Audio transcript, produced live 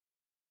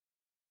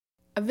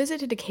A visit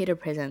to Decatur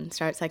Prison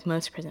starts like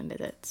most prison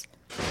visits,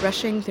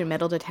 rushing through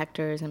metal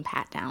detectors and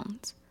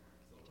pat-downs.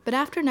 But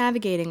after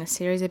navigating a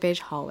series of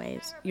beige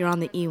hallways, you're on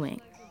the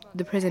E-wing,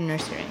 the prison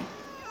nursery.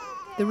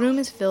 The room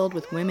is filled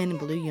with women in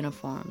blue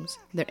uniforms,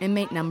 their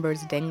inmate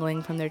numbers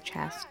dangling from their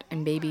chest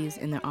and babies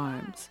in their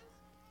arms.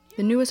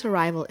 The newest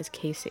arrival is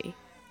Casey.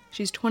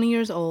 She's 20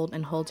 years old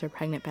and holds her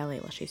pregnant belly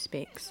while she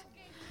speaks.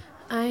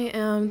 I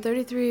am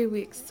 33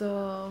 weeks,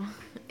 so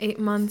 8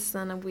 months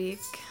and a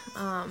week.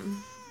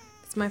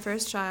 It's my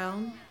first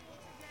child,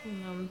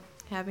 and I'm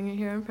having it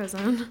here in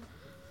prison.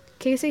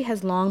 Casey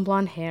has long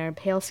blonde hair,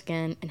 pale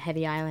skin, and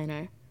heavy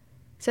eyeliner.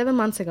 7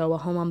 months ago, while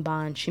home on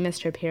bond, she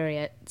missed her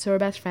period, so her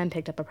best friend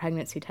picked up a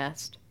pregnancy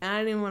test. And I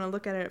didn't even want to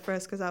look at it at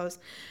first because I was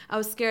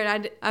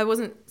scared. I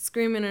wasn't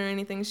screaming or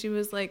anything. She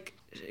was like,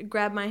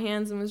 grabbed my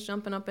hands and was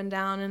jumping up and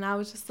down, and I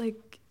was just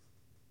like,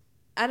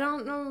 I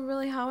don't know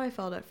really how I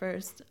felt at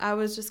first. I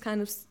was just kind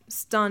of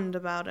stunned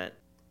about it.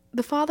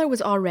 The father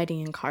was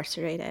already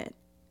incarcerated,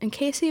 and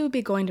Casey would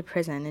be going to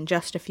prison in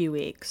just a few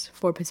weeks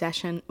for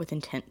possession with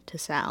intent to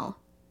sell.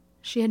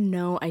 She had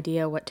no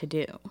idea what to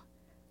do.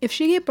 If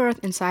she gave birth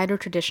inside her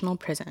traditional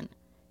prison,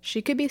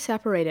 she could be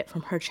separated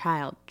from her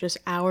child just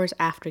hours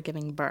after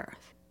giving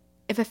birth.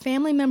 If a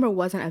family member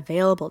wasn't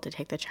available to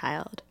take the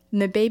child, then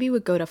the baby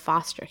would go to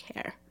foster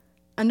care.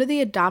 Under the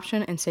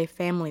Adoption and Safe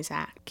Families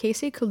Act,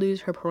 Casey could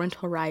lose her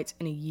parental rights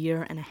in a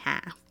year and a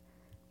half,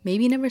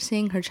 maybe never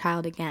seeing her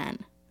child again.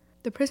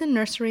 The prison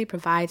nursery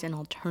provides an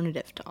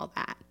alternative to all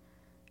that.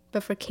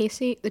 But for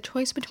Casey, the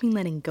choice between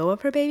letting go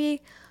of her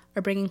baby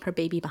or bringing her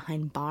baby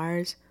behind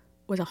bars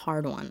was a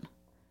hard one.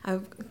 I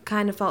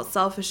kind of felt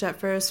selfish at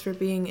first for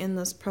being in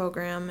this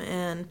program,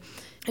 and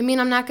I mean,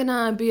 I'm not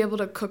gonna be able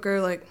to cook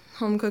her like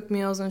home-cooked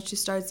meals when she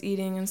starts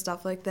eating and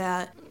stuff like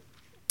that.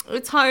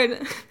 It's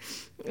hard.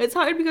 It's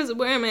hard because of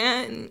where I'm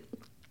at, and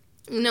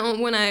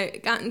when I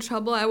got in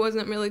trouble, I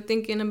wasn't really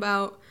thinking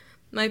about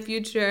my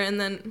future, and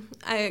then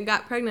I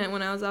got pregnant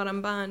when I was out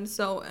on bond.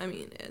 So I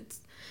mean,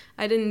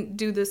 I didn't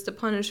do this to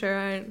punish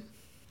her.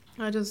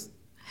 I just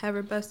have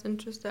her best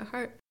interest at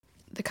heart.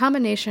 The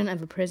combination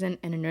of a prison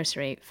and a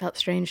nursery felt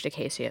strange to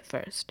Casey at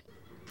first.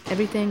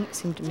 Everything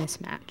seemed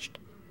mismatched.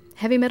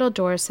 Heavy metal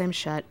doors slammed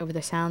shut over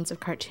the sounds of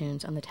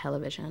cartoons on the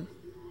television.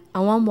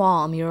 On one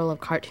wall, a mural of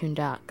cartoon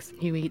ducks,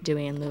 Huey,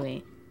 Dewey, and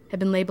Louie,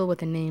 had been labeled with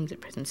the names of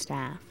prison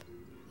staff.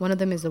 One of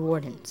them is the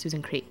warden,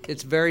 Susan Creek.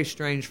 It's very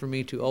strange for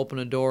me to open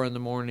a door in the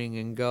morning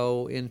and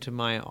go into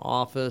my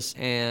office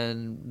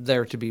and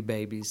there to be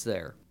babies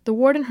there. The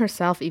warden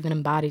herself even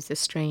embodies this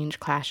strange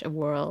clash of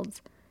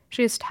worlds.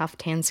 She has tough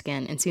tan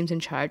skin and seems in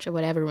charge of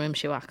whatever room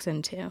she walks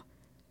into.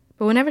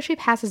 But whenever she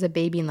passes a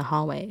baby in the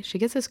hallway, she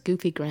gets this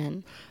goofy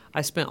grin.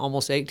 I spent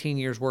almost 18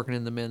 years working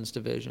in the men's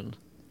division.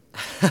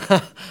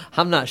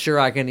 I'm not sure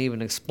I can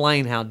even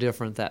explain how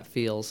different that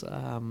feels.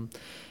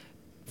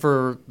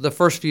 For the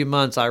first few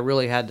months, I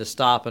really had to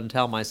stop and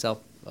tell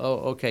myself, oh,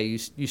 okay,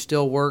 you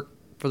still work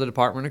for the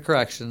Department of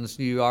Corrections.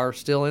 You are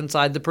still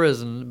inside the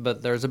prison,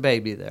 but there's a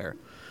baby there.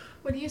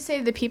 What do you say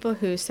to the people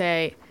who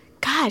say,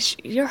 gosh,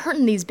 you're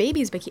hurting these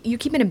babies, but you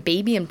keeping a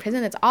baby in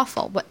prison? That's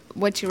awful.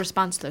 What's your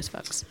response to those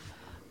folks?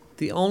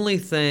 The only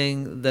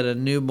thing that a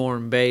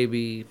newborn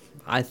baby,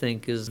 I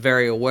think, is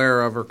very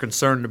aware of or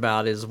concerned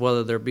about is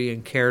whether they're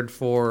being cared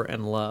for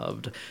and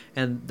loved.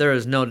 And there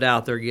is no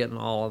doubt they're getting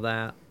all of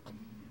that.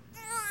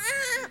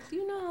 Do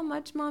you know how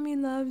much Mommy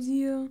loves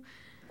you?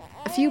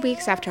 A few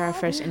weeks after our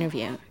first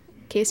interview,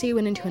 Casey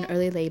went into an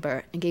early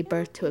labor and gave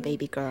birth to a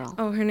baby girl.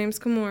 Oh, her name's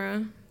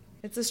Kimura.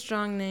 It's a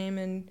strong name,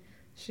 and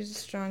she's a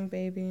strong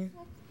baby.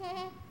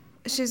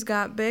 She's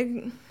got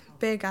big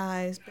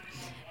eyes,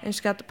 and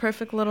she's got the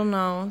perfect little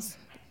nose.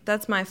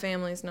 That's my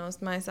family's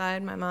nose, my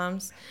side, my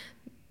mom's.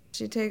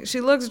 She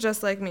looks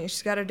just like me.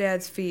 She's got her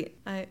dad's feet.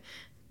 I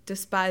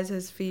despise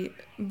his feet,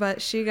 but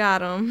she got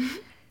them.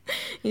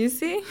 You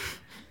see?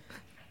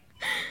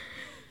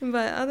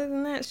 But other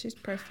than that, she's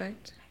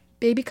perfect.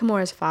 Baby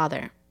Kimura's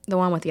father, the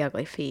one with the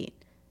ugly feet,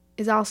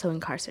 is also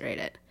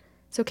incarcerated.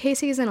 So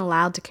Casey isn't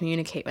allowed to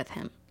communicate with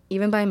him,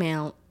 even by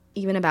mail,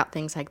 even about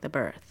things like the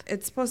birth.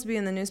 It's supposed to be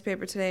in the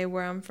newspaper today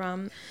where I'm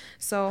from,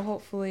 so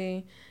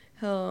hopefully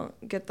he'll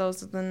get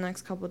those in the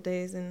next couple of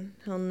days and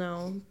he'll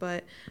know.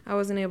 But I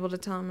wasn't able to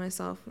tell him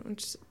myself,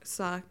 which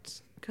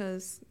sucked,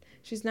 because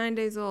she's 9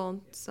 days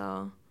old,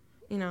 so,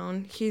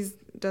 and he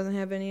doesn't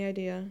have any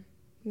idea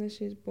that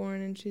she's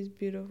born and she's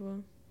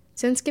beautiful.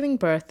 Since giving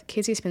birth,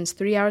 Casey spends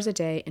 3 hours a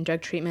day in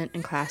drug treatment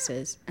and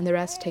classes, and the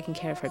rest taking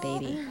care of her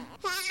baby.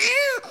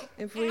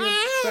 If we have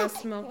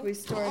breast milk, we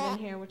store it in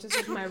here, which is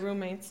with my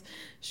roommate's.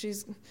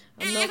 She's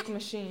a milk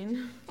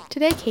machine.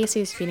 Today, Casey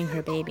is feeding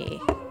her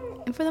baby,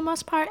 and for the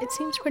most part, it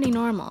seems pretty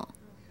normal.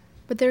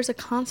 But there's a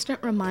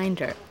constant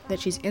reminder that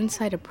she's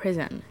inside a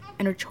prison,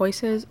 and her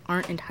choices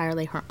aren't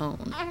entirely her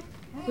own.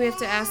 We have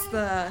to ask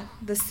the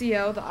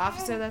CO, the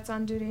officer that's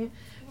on duty,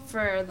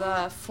 for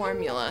the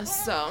formula,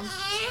 so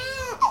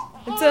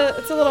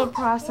it's a little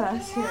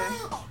process here.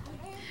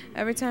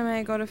 Every time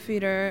I go to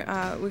feed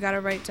her, we gotta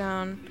write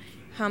down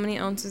how many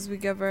ounces we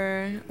give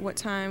her, what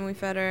time we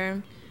fed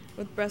her,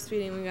 with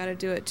breastfeeding, we got to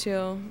do it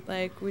too.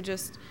 Like, we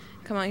just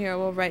come out here,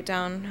 we'll write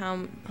down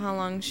how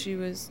long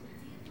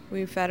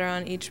we fed her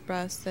on each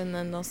breast, and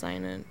then they'll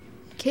sign it.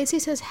 Casey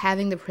says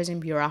having the prison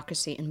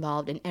bureaucracy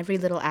involved in every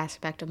little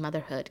aspect of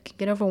motherhood can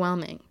get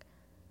overwhelming.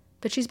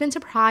 But she's been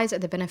surprised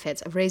at the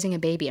benefits of raising a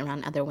baby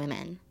around other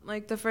women.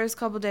 Like, the first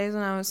couple days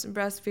when I was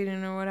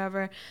breastfeeding or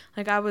whatever,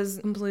 like, I was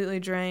completely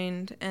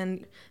drained.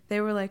 And they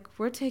were like,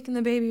 we're taking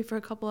the baby for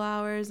a couple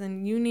hours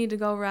and you need to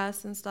go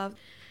rest and stuff.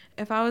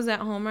 If I was at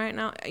home right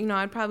now,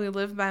 I'd probably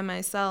live by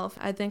myself.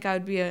 I think I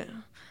would be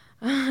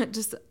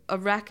just a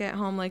wreck at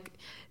home, like,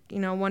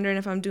 wondering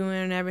if I'm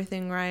doing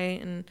everything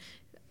right and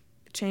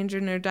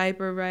changing her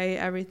diaper right,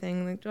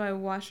 everything. Like, do I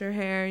wash her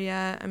hair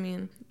yet? I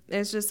mean,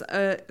 it's just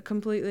a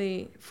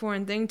completely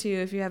foreign thing to you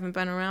if you haven't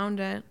been around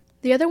it.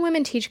 The other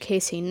women teach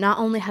Casey not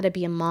only how to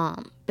be a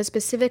mom, but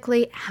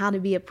specifically how to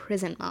be a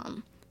prison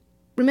mom.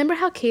 Remember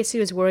how Casey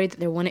was worried that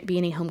there wouldn't be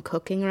any home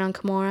cooking around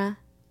Cumorah?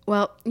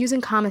 Well,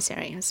 using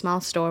Commissary, a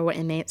small store where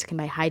inmates can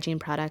buy hygiene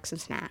products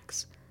and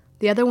snacks,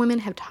 the other women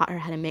have taught her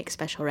how to make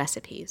special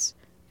recipes.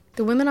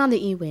 The women on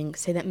the E-Wing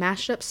say that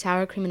mashed up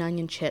sour cream and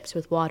onion chips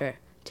with water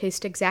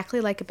taste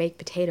exactly like a baked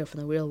potato from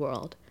the real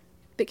world.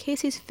 But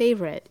Casey's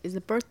favorite is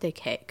the birthday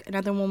cake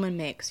another woman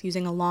makes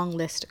using a long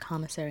list of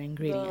Commissary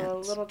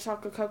ingredients. The little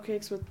chocolate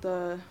cupcakes with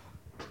the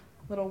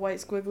little white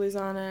squigglies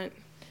on it.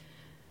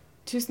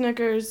 2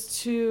 Snickers,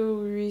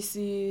 2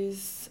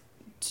 Reese's,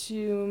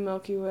 2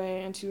 Milky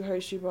Way, and 2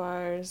 Hershey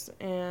bars.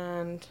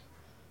 And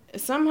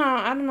somehow,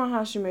 I don't know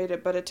how she made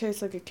it, but it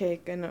tastes like a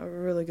cake, and a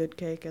really good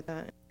cake at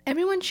that.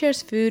 Everyone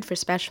shares food for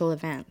special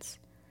events.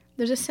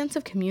 There's a sense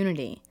of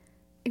community.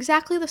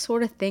 Exactly the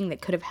sort of thing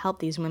that could have helped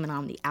these women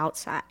on the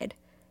outside.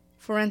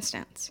 For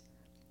instance,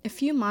 a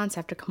few months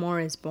after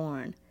Cumorah is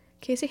born,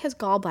 Casey has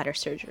gallbladder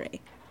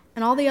surgery,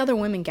 and all the other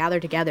women gather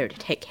together to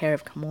take care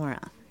of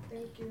Cumorah.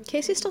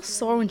 Casey's still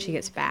sore when she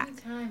gets back,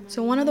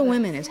 so one of the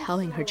women is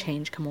helping her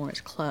change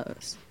Cumorah's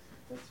clothes.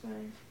 That's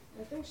fine.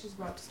 I think she's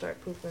about to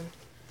start pooping.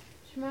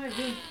 She might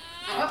be.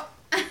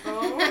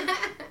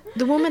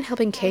 The woman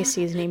helping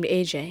Casey is named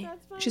AJ.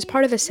 She's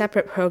part of a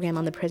separate program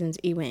on the prison's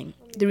E-Wing,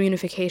 the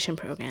reunification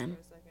program.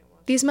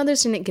 These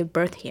mothers didn't give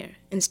birth here.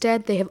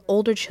 Instead, they have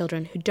older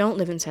children who don't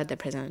live inside the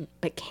prison,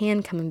 but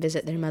can come and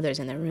visit their mothers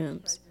in their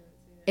rooms.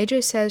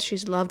 AJ says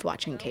she's loved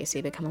watching Casey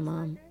become a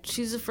mom.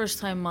 She's a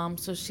first-time mom,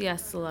 so she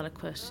asks a lot of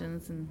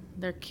questions, and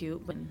they're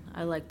cute, but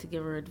I like to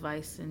give her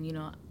advice, and,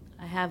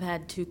 I have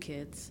had 2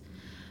 kids,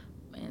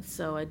 and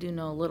so I do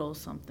know a little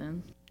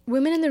something.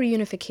 Women in the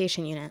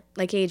reunification unit,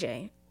 like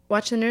AJ,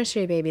 watch the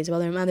nursery babies while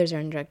their mothers are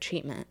in drug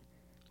treatment.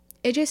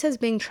 AJ says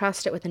being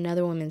trusted with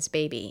another woman's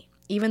baby,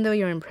 even though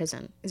you're in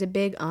prison, is a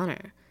big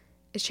honor.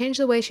 It's changed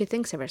the way she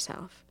thinks of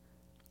herself.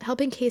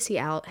 Helping Casey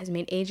out has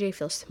made AJ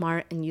feel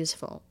smart and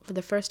useful for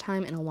the first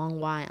time in a long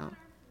while.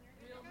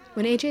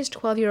 When AJ's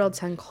 12-year-old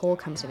son Cole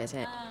comes to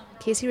visit,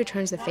 Casey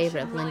returns the favor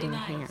of lending a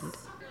hand.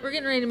 We're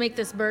getting ready to make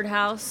this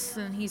birdhouse,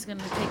 and he's going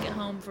to take it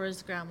home for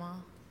his grandma.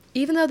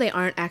 Even though they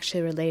aren't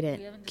actually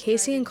related,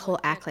 Casey and Cole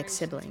act like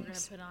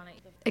siblings.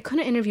 I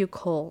couldn't interview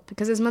Cole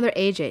because his mother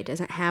AJ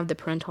doesn't have the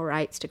parental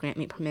rights to grant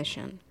me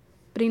permission.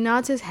 But he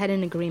nods his head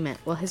in agreement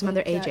while his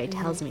mother AJ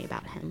tells me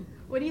about him.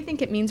 What do you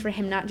think it means for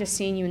him not just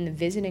seeing you in the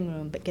visiting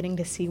room, but getting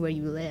to see where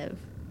you live?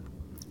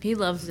 He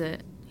loves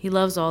it. He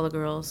loves all the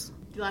girls.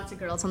 Do lots of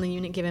girls on the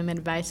unit give him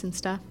advice and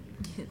stuff?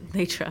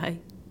 They try.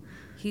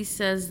 He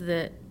says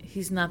that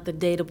he's not the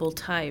dateable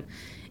type.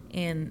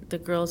 And the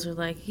girls are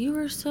like, you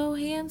are so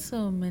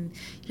handsome, and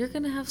you're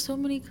going to have so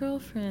many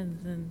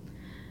girlfriends. And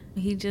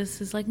he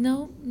just is like,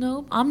 no,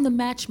 I'm the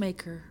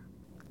matchmaker.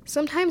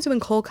 Sometimes when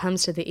Cole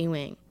comes to the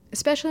E-Wing,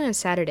 especially on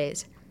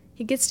Saturdays,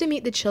 he gets to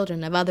meet the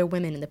children of other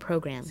women in the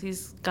program.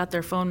 He's got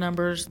their phone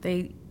numbers.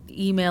 They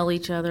email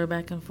each other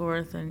back and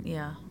forth, and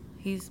yeah,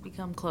 he's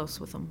become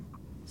close with them.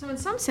 So in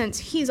some sense,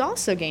 he's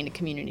also gained a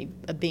community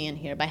of being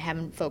here by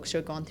having folks who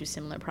are going through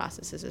similar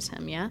processes as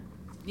him, yeah?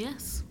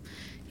 Yes.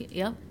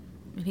 Yep.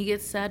 And he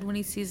gets sad when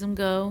he sees them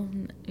go.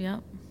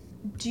 Yep.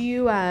 Do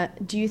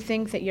you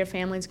think that your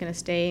family's going to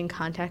stay in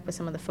contact with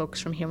some of the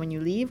folks from here when you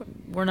leave?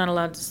 We're not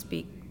allowed to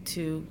speak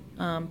to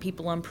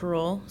people on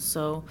parole,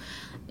 so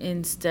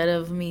instead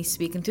of me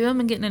speaking to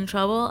them and getting in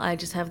trouble, I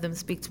just have them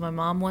speak to my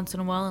mom once in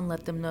a while and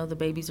let them know the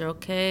babies are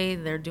okay,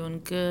 they're doing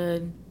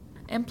good.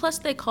 And plus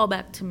they call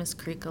back to Miss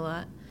Creek a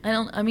lot.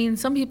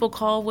 Some people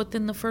call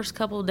within the first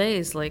couple of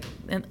days,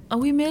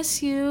 we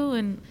miss you,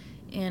 and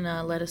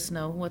let us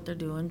know what they're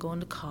doing, going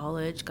to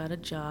college, got a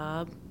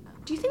job.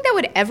 Do you think that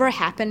would ever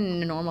happen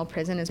in a normal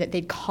prison, is that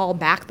they'd call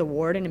back the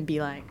warden and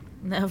be like...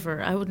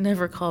 Never. I would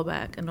never call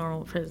back a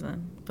normal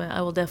prison, but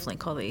I will definitely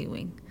call the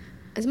E-Wing.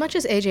 As much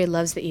as AJ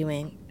loves the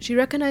E-Wing, she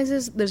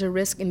recognizes there's a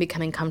risk in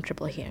becoming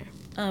comfortable here.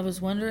 I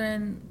was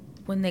wondering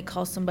when they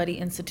call somebody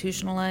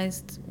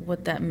institutionalized,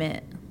 what that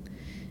meant.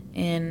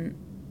 And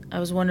I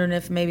was wondering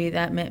if maybe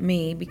that meant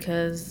me,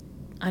 because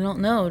I don't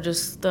know,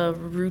 just the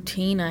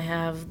routine I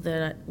have,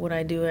 what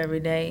I do every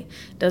day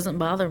doesn't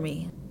bother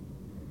me.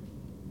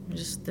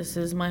 This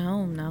is my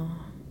home now.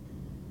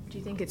 Do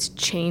you think it's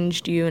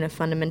changed you in a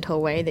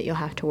fundamental way that you'll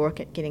have to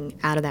work at getting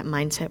out of that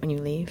mindset when you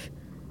leave?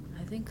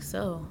 I think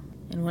so.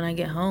 And when I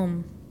get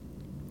home,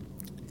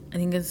 I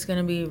think it's going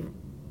to be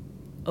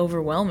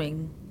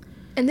overwhelming.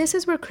 And this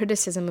is where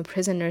criticism of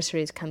prison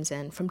nurseries comes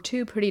in from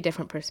two pretty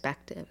different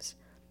perspectives.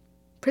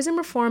 Prison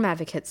reform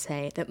advocates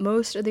say that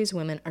most of these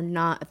women are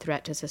not a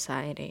threat to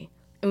society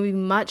and would be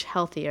much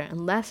healthier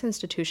and less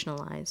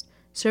institutionalized,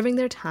 serving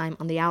their time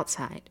on the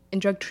outside in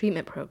drug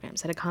treatment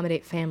programs that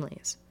accommodate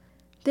families.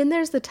 Then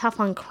there's the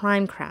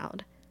tough-on-crime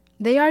crowd.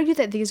 They argue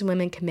that these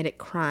women committed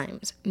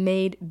crimes,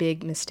 made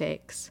big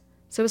mistakes.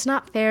 So it's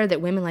not fair that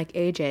women like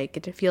AJ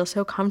get to feel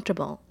so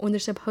comfortable when they're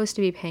supposed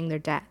to be paying their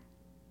debt.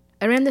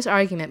 I ran this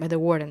argument by the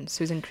warden,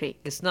 Susan Creek.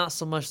 It's not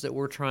so much that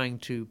we're trying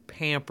to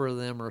pamper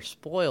them or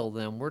spoil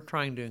them. We're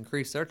trying to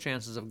increase their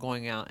chances of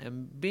going out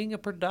and being a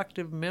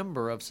productive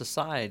member of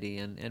society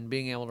and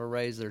being able to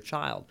raise their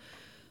child.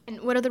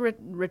 And what are the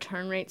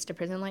return rates to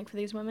prison like for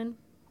these women?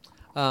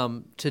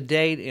 To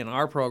date, in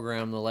our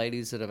program, the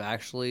ladies that have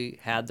actually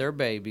had their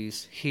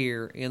babies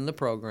here in the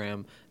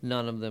program,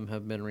 none of them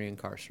have been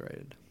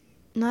reincarcerated.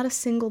 Not a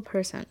single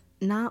person,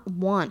 not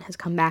one, has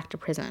come back to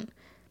prison.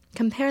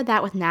 Compare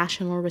that with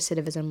national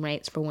recidivism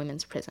rates for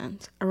women's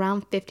prisons,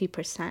 around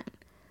 50%.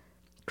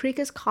 Creek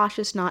is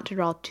cautious not to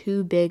draw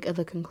too big of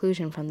a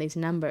conclusion from these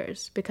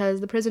numbers,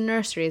 because the prison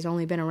nursery has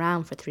only been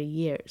around for 3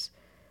 years.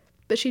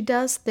 But she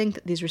does think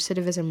that these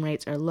recidivism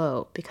rates are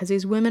low because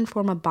these women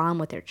form a bond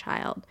with their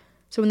child,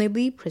 so when they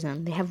leave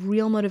prison, they have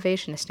real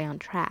motivation to stay on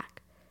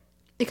track.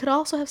 It could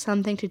also have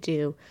something to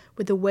do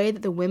with the way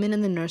that the women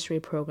in the nursery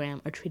program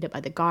are treated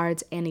by the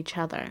guards and each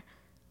other.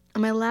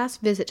 On my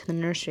last visit to the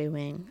nursery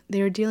wing,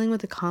 they were dealing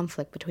with a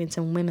conflict between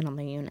some women on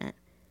the unit.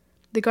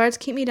 The guards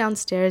keep me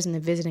downstairs in the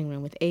visiting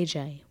room with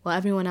AJ, while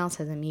everyone else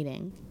has a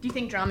meeting. Do you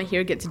think drama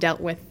here gets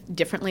dealt with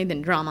differently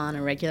than drama on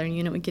a regular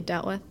unit would get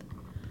dealt with?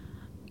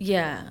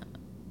 Yeah,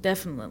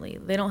 definitely.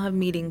 They don't have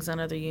meetings on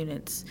other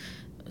units.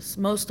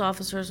 Most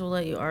officers will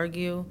let you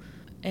argue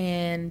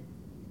and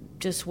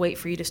just wait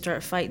for you to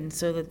start fighting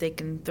so that they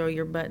can throw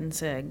your butt in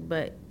seg.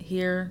 But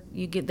here,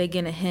 they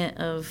get a hint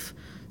of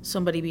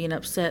somebody being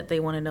upset. They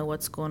want to know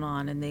what's going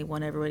on, and they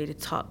want everybody to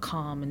talk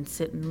calm and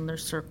sit in their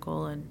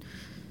circle, and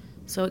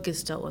so it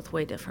gets dealt with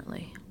way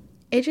differently.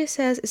 AJ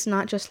says it's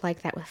not just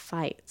like that with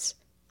fights.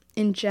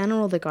 In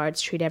general, the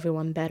guards treat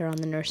everyone better on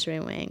the nursery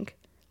wing.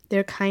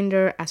 They're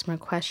kinder, ask more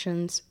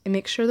questions, and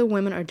make sure the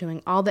women are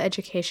doing all the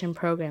education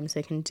programs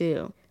they can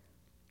do.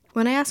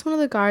 When I ask one of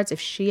the guards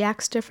if she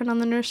acts different on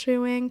the nursery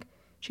wing,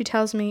 she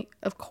tells me,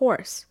 of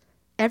course.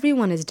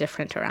 Everyone is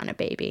different around a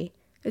baby.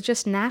 It's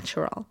just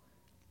natural.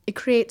 It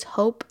creates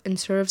hope and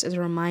serves as a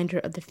reminder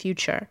of the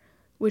future,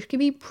 which can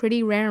be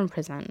pretty rare in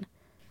prison.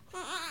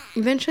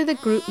 Eventually the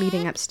group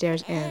meeting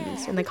upstairs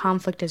ends, and the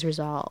conflict is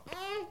resolved.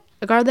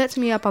 A guard lets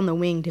me up on the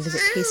wing to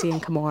visit Casey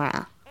and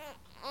Kimora.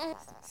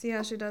 See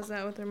how she does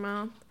that with her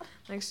mouth?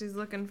 Like she's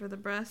looking for the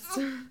breasts.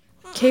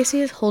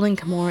 Casey is holding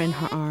Kimora in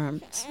her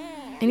arms,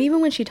 and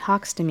even when she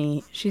talks to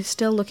me, she's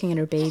still looking at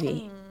her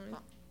baby.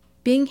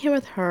 Being here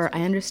with her,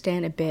 I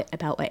understand a bit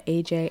about what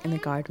AJ and the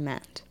guard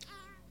meant.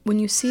 When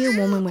you see a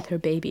woman with her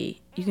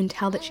baby, you can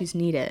tell that she's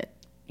needed.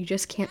 You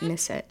just can't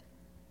miss it.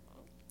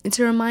 It's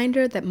a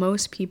reminder that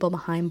most people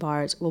behind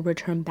bars will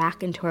return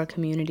back into our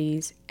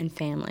communities and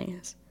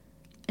families.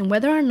 And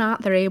whether or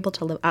not they're able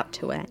to live up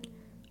to it,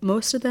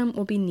 most of them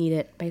will be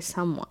needed by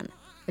someone,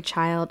 a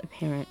child, a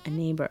parent, a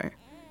neighbor.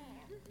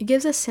 It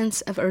gives a sense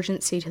of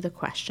urgency to the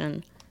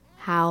question,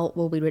 how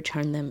will we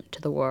return them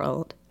to the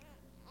world?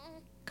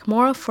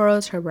 Kimora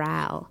furrows her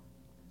brow.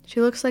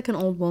 She looks like an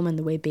old woman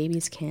the way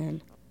babies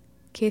can.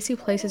 Casey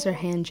places her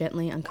hand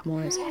gently on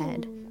Kimora's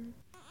head.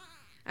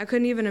 I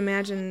couldn't even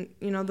imagine,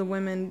 the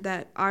women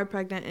that are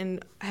pregnant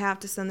and have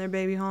to send their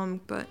baby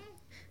home, but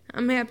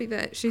I'm happy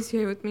that she's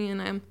here with me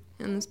and I'm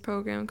in this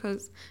program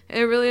because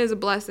it really is a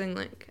blessing.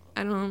 Like,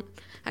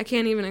 I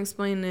can't even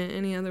explain it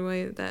any other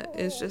way. That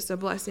it's just a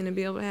blessing to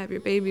be able to have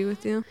your baby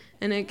with you,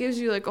 and it gives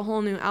you like a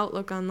whole new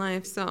outlook on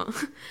life. So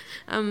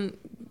I'm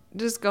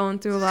just going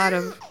through a lot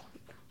of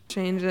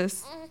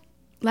changes.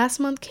 Last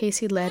month,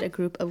 Casey led a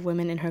group of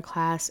women in her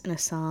class in a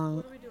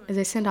song as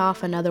they sent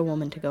off another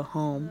woman to go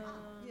home.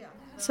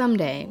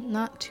 Someday,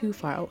 not too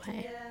far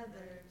away,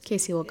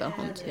 Casey will go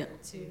home too.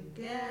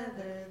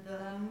 Together,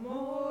 the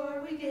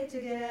more we get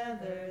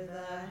together,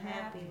 the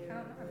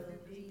happier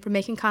we'll be. For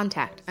Making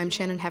Contact, I'm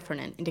Shannon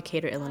Heffernan in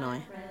Decatur,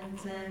 Illinois.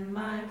 Friends and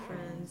my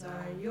friends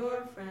are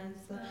your friends.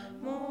 The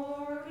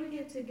more we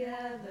get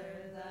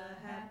together,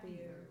 the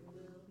happier